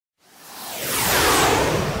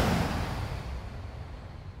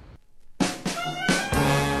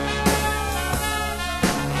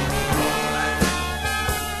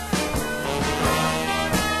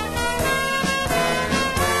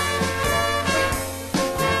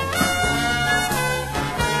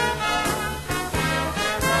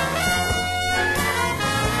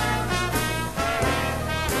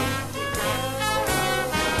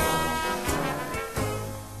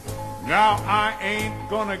Now I ain't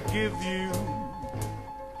gonna give you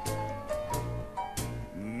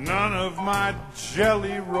none of my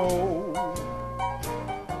Jellyroll.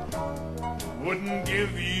 Wouldn't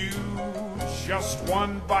give you just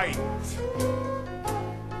one bite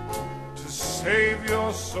to save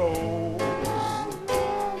your soul.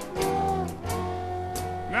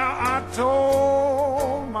 Now I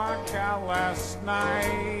told my gal last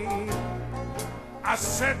night, I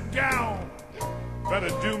said, gal, better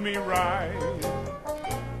do me right.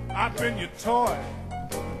 I've been your toy,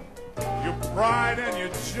 your pride and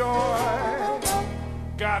your joy.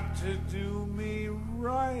 Got to do me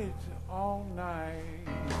right all night.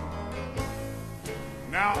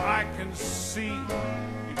 Now I can see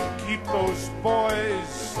you can keep those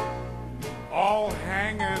boys all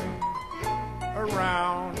hanging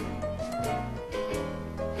around.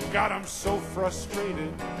 Got 'em so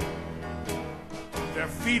frustrated, their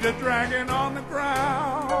feet are dragging on the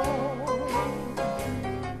ground.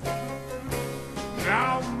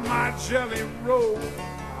 Now my Jellyroll,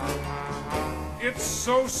 it's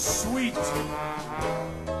so sweet,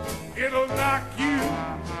 it'll knock you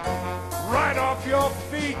right off your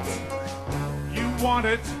feet. You want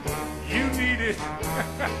it, you need it,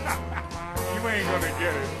 you ain't gonna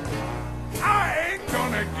get it. I ain't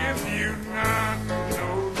gonna give you none,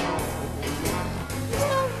 no, no.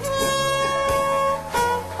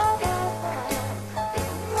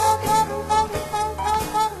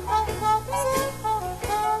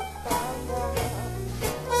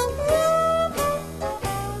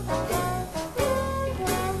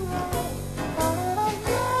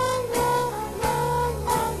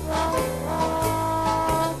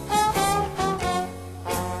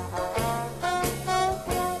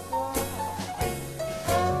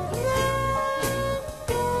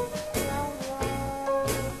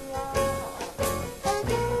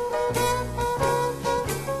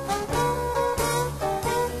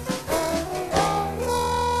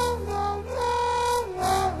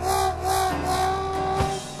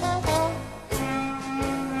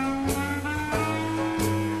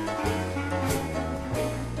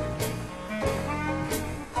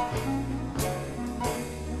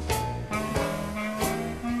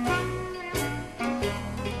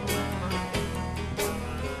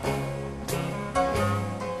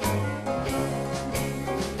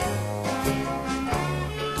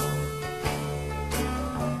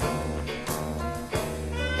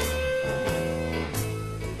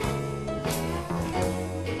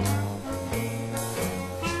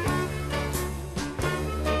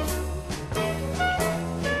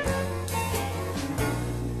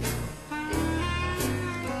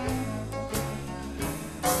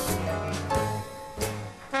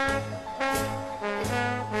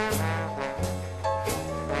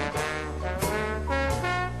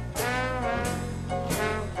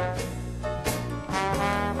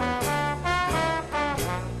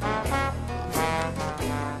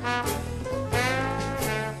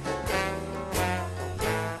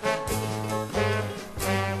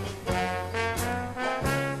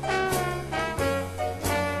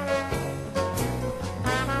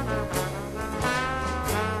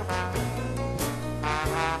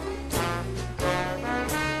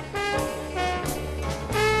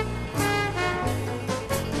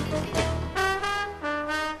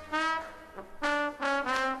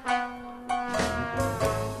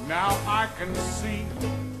 I can see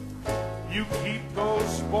you keep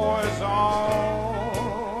those boys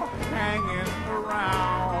all hanging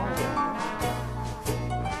around.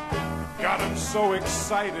 Got 'em so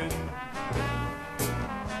excited,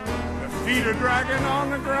 their feet are dragging on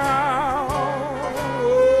the ground.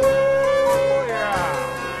 Oh, yeah.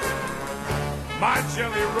 My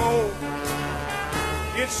Jellyroll,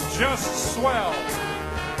 it's just swell.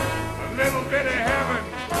 A little bit of heaven,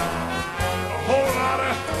 a whole lot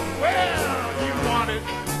of, well, you want it,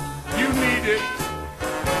 you need it,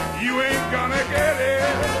 you ain't gonna get it.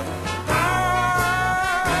 I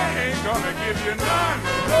ain't gonna give you none,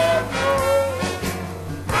 no, no.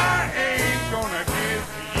 I ain't gonna give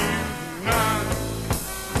you none.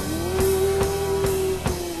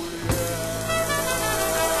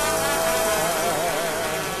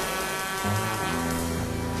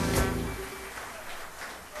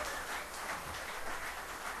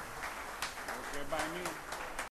 Okay, by me.